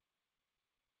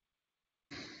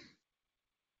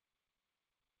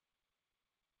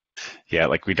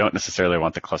we don't necessarily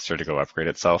want the cluster to go upgrade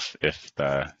itself if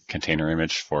the container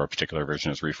image for a particular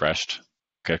version is refreshed.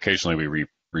 Occasionally, we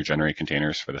regenerate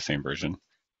containers for the same version.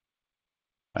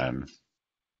 Because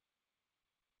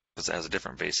it has a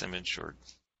different base image, or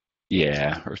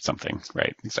or something,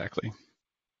 right? Exactly.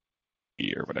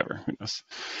 Or whatever. Who knows?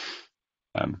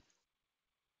 I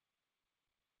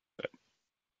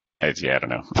don't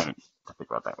know. I haven't talked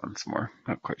about that one some more.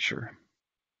 Not quite sure.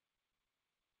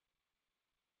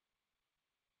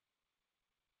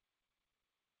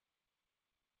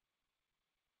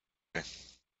 Okay.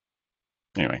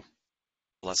 Anyway.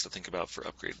 Lots to think about for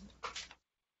upgrade.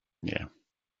 Yeah.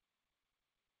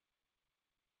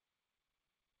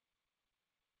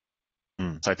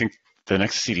 So I think the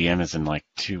next CDM is in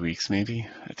 2 weeks, maybe.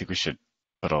 I think we should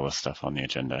put all this stuff on the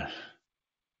agenda.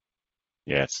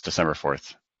 Yeah, it's December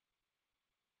 4th.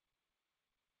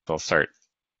 So I'll start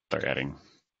adding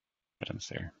items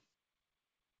there.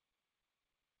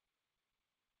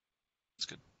 That's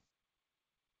good.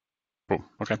 Cool.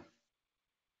 Okay.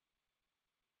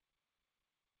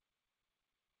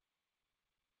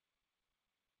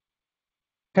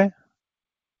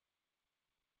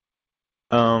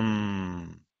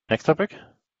 Next topic.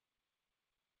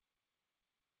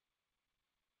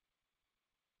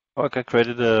 I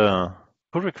created a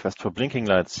pull request for blinking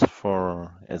lights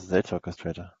for SSH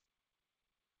Orchestrator.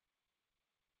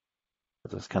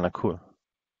 That's kind of cool.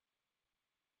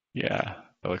 Yeah,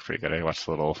 that looked pretty good. I watched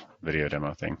the little video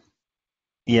demo thing.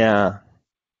 Yeah.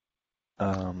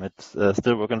 It's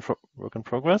still work in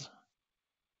progress,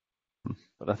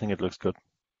 but I think it looks good.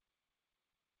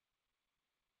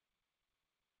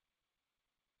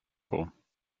 Cool.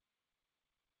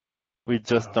 We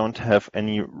just don't have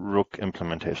any Rook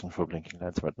implementation for blinking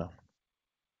lights right now.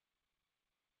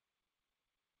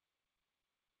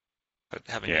 But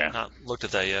having Yeah. not looked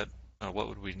at that yet, what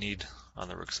would we need on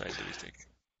the Rook side, do we think?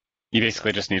 You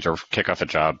basically just need to kick off a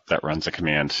job that runs a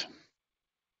command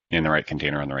in the right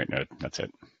container on the right node. That's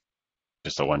it.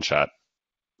 Just a one-shot,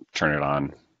 turn it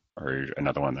on, or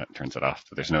another one that turns it off.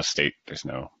 But there's no state. There's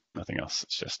nothing else.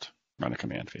 It's just run a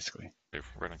command, basically.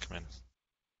 Run a command.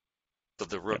 So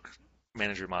the Rook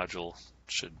manager module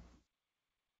should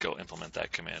go implement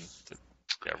that command.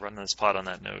 Run this pod on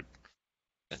that node,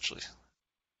 essentially.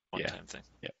 One-time thing.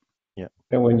 Yeah.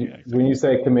 And when you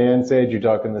say command, Sage, you're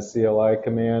talking the CLI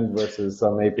command versus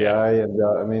some API. Yeah. And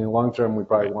I mean, long term, we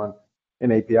probably want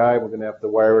an API. We're going to have to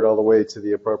wire it all the way to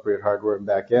the appropriate hardware and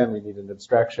back end. We need an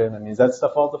abstraction. I mean, is that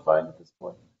stuff all defined at this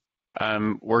point?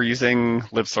 We're using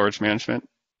lib storage management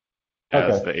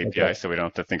as the API, so we don't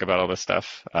have to think about all this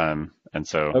stuff. And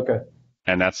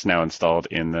that's now installed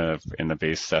in the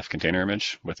base Ceph container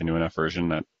image with a new enough version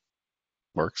that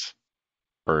works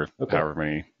for however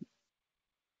many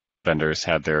vendors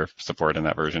had their support in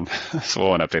that version. So we'll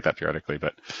want to update that periodically,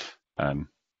 but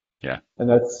yeah. And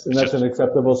that's an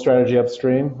acceptable strategy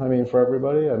upstream, I mean, for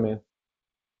everybody? I mean,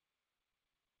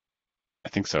 I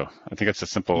think so. I think it's as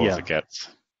simple as it gets.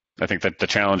 I think that the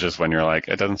challenge is when you're like,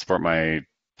 it doesn't support my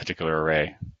particular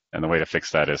array. And the way to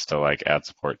fix that is to like add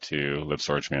support to lib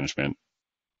storage management,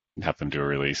 have them do a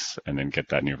release, and then get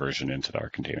that new version into our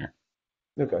container.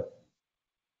 Okay.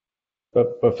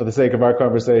 But for the sake of our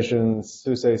conversation,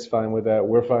 Susei's fine with that.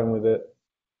 We're fine with it.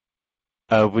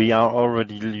 We are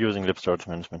already using lib storage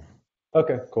management.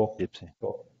 Okay, cool. Libc.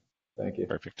 Cool. Thank you.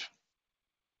 Perfect.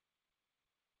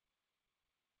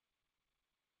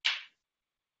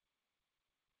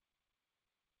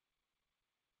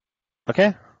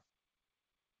 Okay.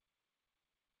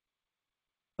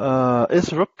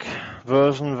 Is Rook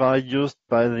version var used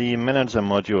by the manager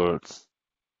modules?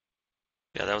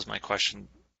 Yeah, that was my question.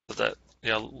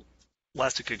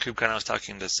 Last week at KubeCon, I was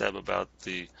talking to Seb about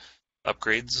the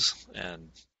upgrades and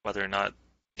whether or not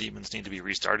daemons need to be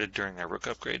restarted during a Rook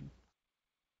upgrade.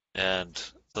 And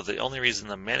so the only reason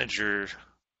the manager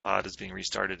pod is being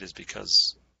restarted is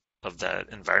because of that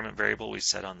environment variable we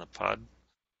set on the pod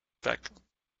spec.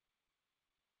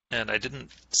 And I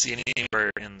didn't see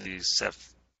anywhere in the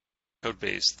Ceph code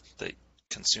base that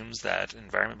consumes that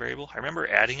environment variable. I remember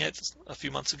adding it a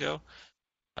few months ago,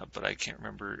 but I can't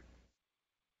remember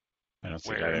where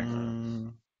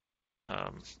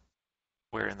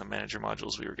in the manager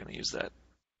modules we were going to use that.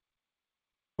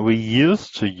 We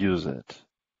used to use it.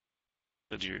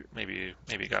 Did you maybe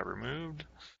it got removed?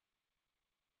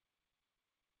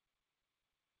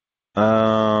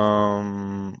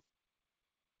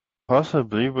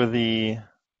 Possibly with the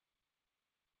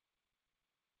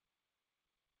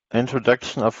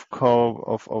introduction of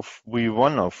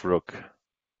V1 of Rook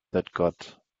that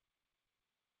got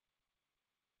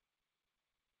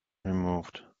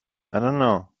removed. I don't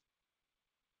know.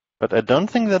 But I don't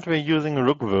think that we're using a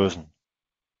Rook version.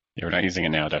 Yeah, we're not using it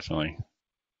now, definitely.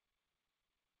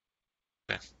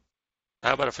 Okay.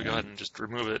 How about if we go ahead and just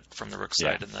remove it from the Rook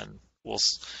side, and then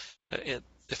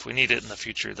if we need it in the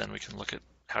future, then we can look at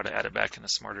how to add it back in a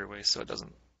smarter way so it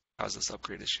doesn't cause this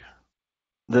upgrade issue.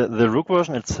 The Rook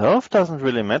version itself doesn't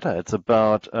really matter. It's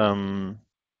about the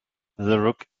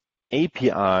Rook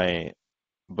API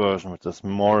version, which is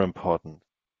more important.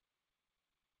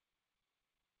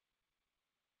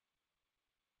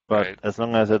 But as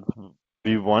long as it's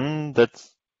V1,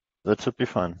 that should be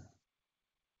fine.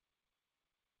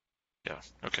 Yeah,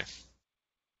 okay.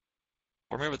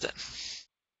 We'll remember that.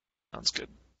 Sounds good.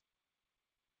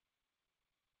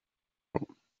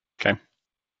 Okay.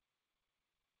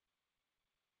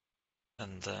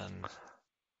 And then,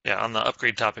 on the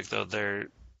upgrade topic though, so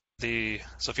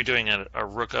if you're doing a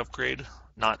Rook upgrade,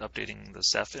 not updating the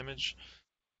Ceph image,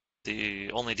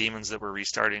 the only daemons that we're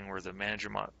restarting were the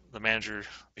manager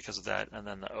because of that, and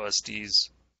then the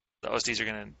OSDs. The OSDs are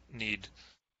going to need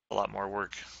a lot more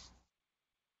work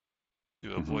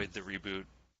to avoid the reboot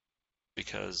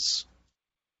because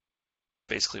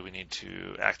basically we need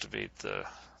to activate the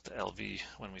LV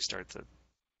when we start the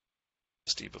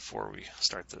OSD before we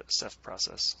start the Ceph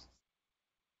process.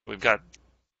 We've got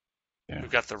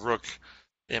the rook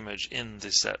image in the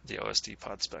OSD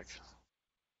pod spec.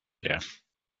 Yeah.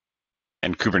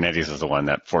 And Kubernetes is the one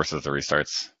that forces the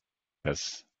restarts.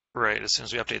 Right. As soon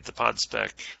as we update the pod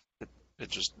spec, it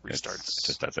just restarts. It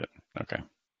just does it. Okay.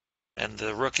 And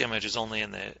the rook image is only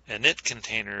in the init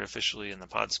container officially in the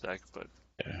pod spec, but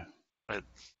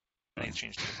any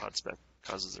change to the pod spec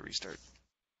causes a restart.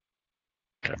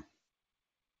 Okay.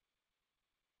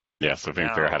 Yeah, so being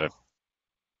clear how to.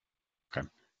 Okay.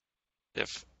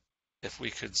 If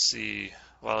we could see,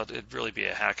 well, it'd really be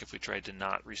a hack if we tried to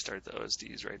not restart the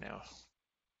OSDs right now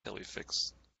until we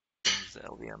fix things, the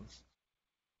LVM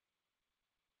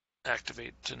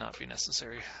activate to not be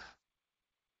necessary.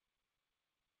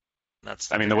 And that's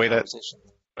the way that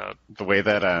about the way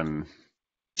that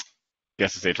the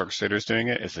SSH orchestrator is doing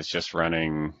it is it's just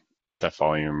running Ceph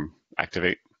volume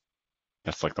activate.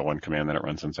 That's like the one command that it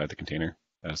runs inside the container.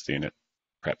 That's the init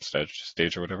prep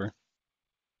stage or whatever.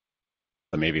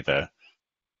 So maybe the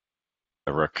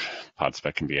rook pod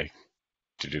spec can be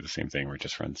to do the same thing where it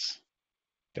just runs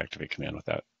the activate command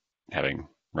without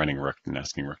running rook and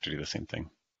asking rook to do the same thing.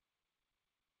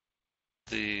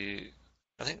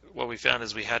 I think what we found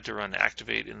is we had to run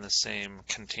activate in the same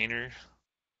container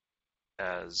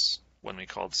as when we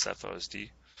called Ceph OSD.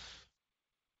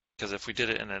 Because if we did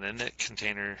it in an init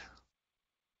container,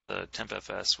 the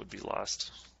tempfs would be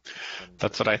lost.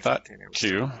 That's what I thought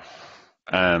too.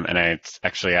 And I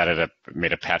actually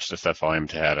made a patch to Ceph volume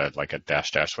to add a --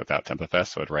 without tempfs,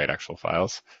 so it'd write actual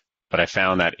files. But I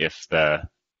found that if the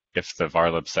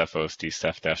varlib Ceph OSD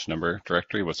Ceph -number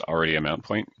directory was already a mount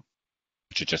point,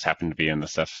 which it just happened to be in the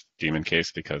Ceph daemon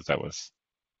case because that was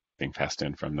being passed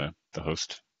in from the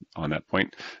host on that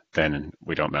point, then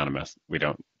we don't we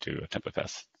don't do a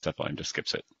tempfs. Ceph volume just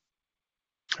skips it.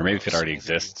 Or maybe if it already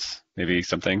exists, maybe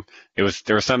something.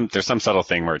 There's some subtle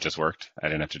thing where it just worked. I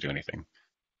didn't have to do anything.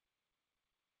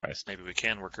 Maybe we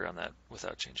can work around that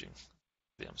without changing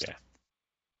VM stuff.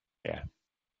 Yeah.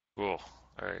 Cool.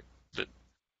 All right. Do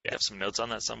you have some notes on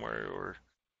that somewhere, or?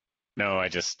 No, I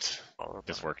just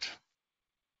worked.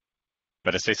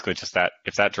 But it's basically just that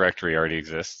if that directory already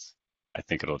exists, I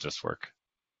think it'll just work.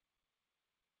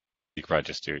 You could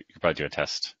probably do a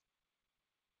test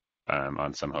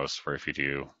on some hosts where if you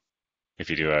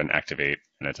do an activate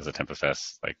and it does a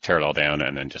tempfs, tear it all down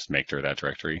and then just make dir that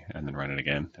directory and then run it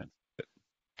again. And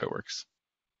if it works.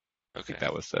 Okay. I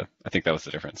think that was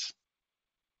the difference.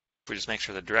 If we just make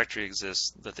sure the directory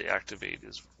exists that the activate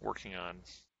is working on.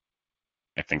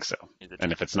 I think so.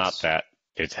 And if it's not that,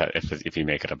 if you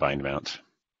make it a bind mount,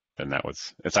 then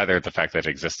it's either the fact that it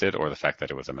existed or the fact that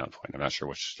it was a mount point. I'm not sure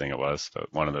which thing it was,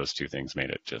 but one of those two things made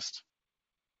it just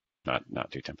not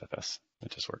do tempfs.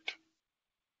 It just worked.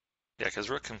 Yeah, because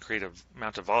rook can create a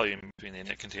mount of volume between the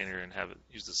init container and have it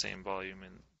use the same volume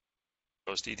in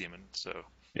OSD daemon. So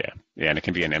yeah, and it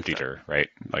can be an empty dir, right?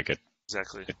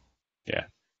 Exactly. Yeah.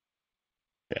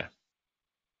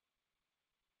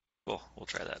 Cool. We'll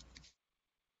try that.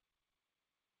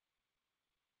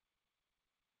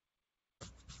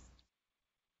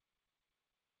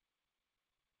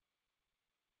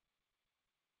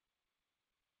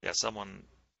 Yeah, someone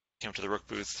came to the rook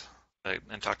booth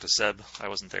and talked to Seb. I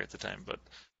wasn't there at the time, but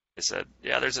they said,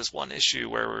 yeah, there's this one issue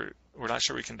where we're not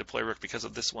sure we can deploy rook because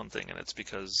of this one thing, and it's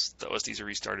because the OSDs are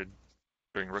restarted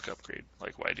during rook upgrade.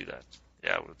 Why do that?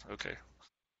 Yeah, okay.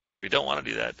 We don't want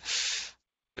to do that.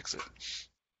 Fix it.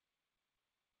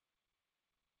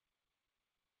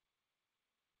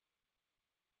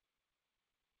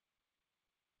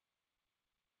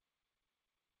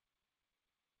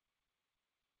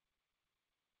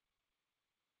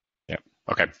 Yeah.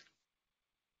 Okay.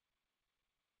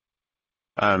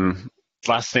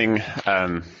 Last thing,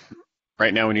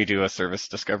 right now when you do a service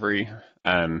discovery,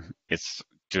 it's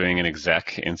doing an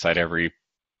exec inside every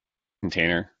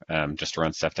container just to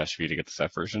run ceph-v to get the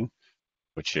Ceph version,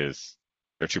 there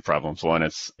are two problems. One,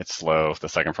 it's slow. The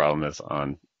second problem is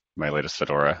on my latest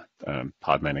Fedora,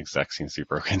 podman exec seems to be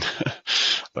broken.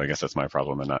 So I guess that's my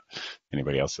problem and not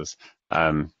anybody else's.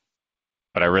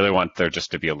 But I really want there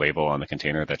just to be a label on the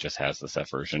container that just has the Ceph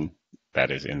version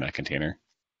that is in that container.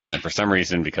 And for some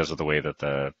reason, because of the way that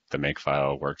the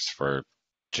makefile works for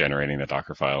generating the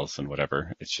Docker files and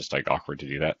whatever, it's just awkward to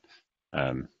do that.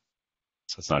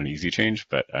 So it's not an easy change,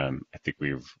 but I think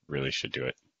we really should do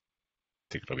it.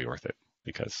 I think it'll be worth it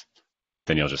because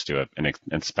then you'll just do an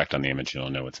inspect on the image and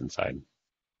you'll know what's inside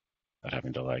without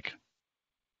having to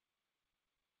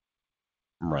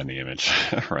run the image,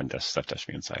 run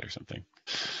ceph-v inside or something.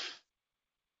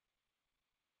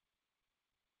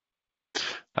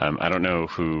 I don't know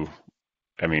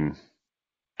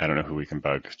I don't know who we can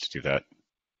bug to do that.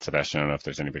 Sebastian, I don't know if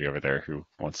there's anybody over there who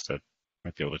might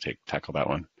be able to tackle that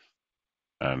one.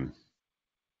 I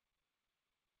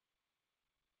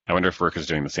wonder if Work is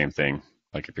doing the same thing.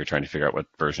 Like if you're trying to figure out what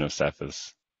version of Ceph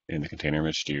is in the container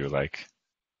image, do you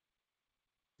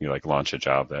launch a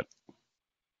job that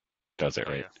does it,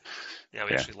 right? Yeah,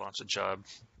 we actually launch a job,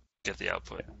 get the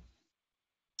output. Yeah.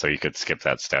 So you could skip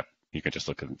that step. You could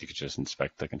just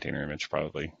inspect the container image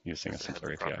probably using a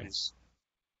simpler API. Properties.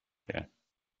 Yeah.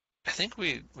 I think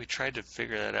we tried to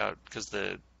figure that out because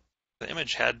the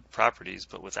image had properties,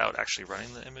 but without actually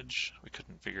running the image, we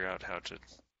couldn't figure out how to.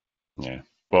 Yeah.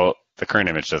 Well, the current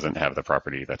image doesn't have the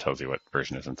property that tells you what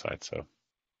version is inside, so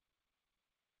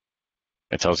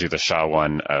it tells you the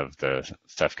SHA-1 of the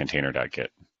Ceph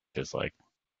container.git is like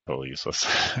totally useless,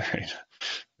 right?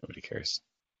 Nobody cares.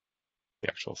 The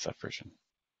actual Ceph version.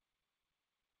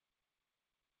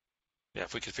 Yeah,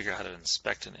 if we could figure out how to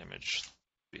inspect an image,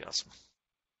 that'd be awesome.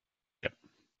 Yep.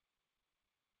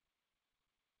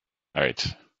 All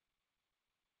right.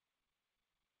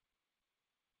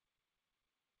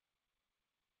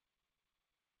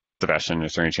 Sebastian,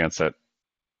 is there any chance that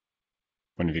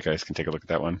one of you guys can take a look at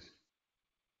that one?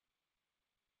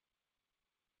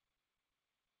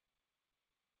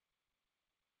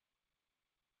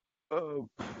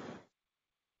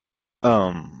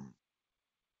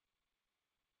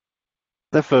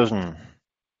 That version.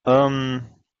 I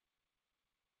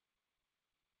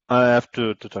have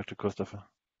to talk to Christopher.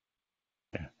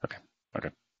 Yeah. Okay.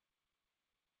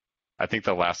 I think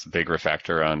the last big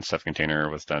refactor on Ceph Container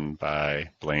was done by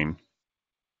Blaine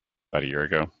about a year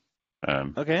ago.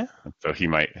 Okay. So he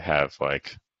might have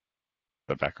like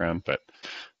the background, but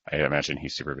I imagine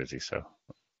he's super busy, so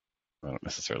I don't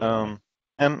necessarily know.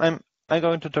 I'm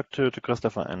going to talk to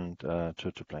Christopher and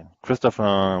to Blaine.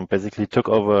 Christopher basically took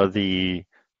over the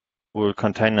whole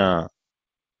container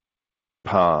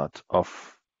part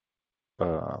of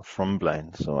from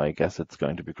Blaine, so I guess it's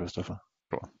going to be Christopher.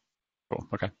 Cool.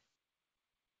 Okay.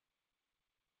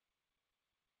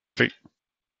 Sweet.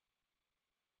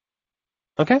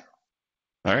 Okay.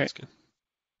 All right. That's good.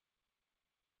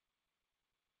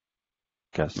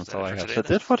 Guess That's all I have. that's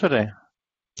it for today.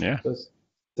 Yeah.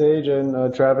 Sage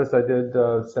and Travis, I did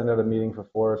send out a meeting for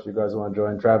 4 if you guys want to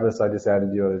join. Travis, I just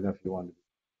added you. I didn't know if you wanted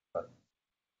to.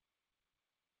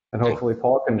 And hopefully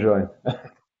Paul can join.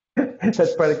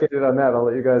 That's predicated on that. I'll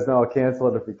let you guys know. I'll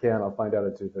cancel it if you can. I'll find out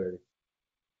at 2:30.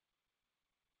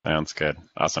 Sounds good.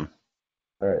 Awesome.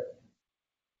 All right.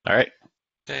 All right.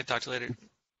 Okay, talk to you later.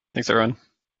 Thanks, everyone.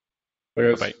 Bye,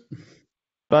 guys. Bye.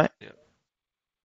 Bye. Yeah.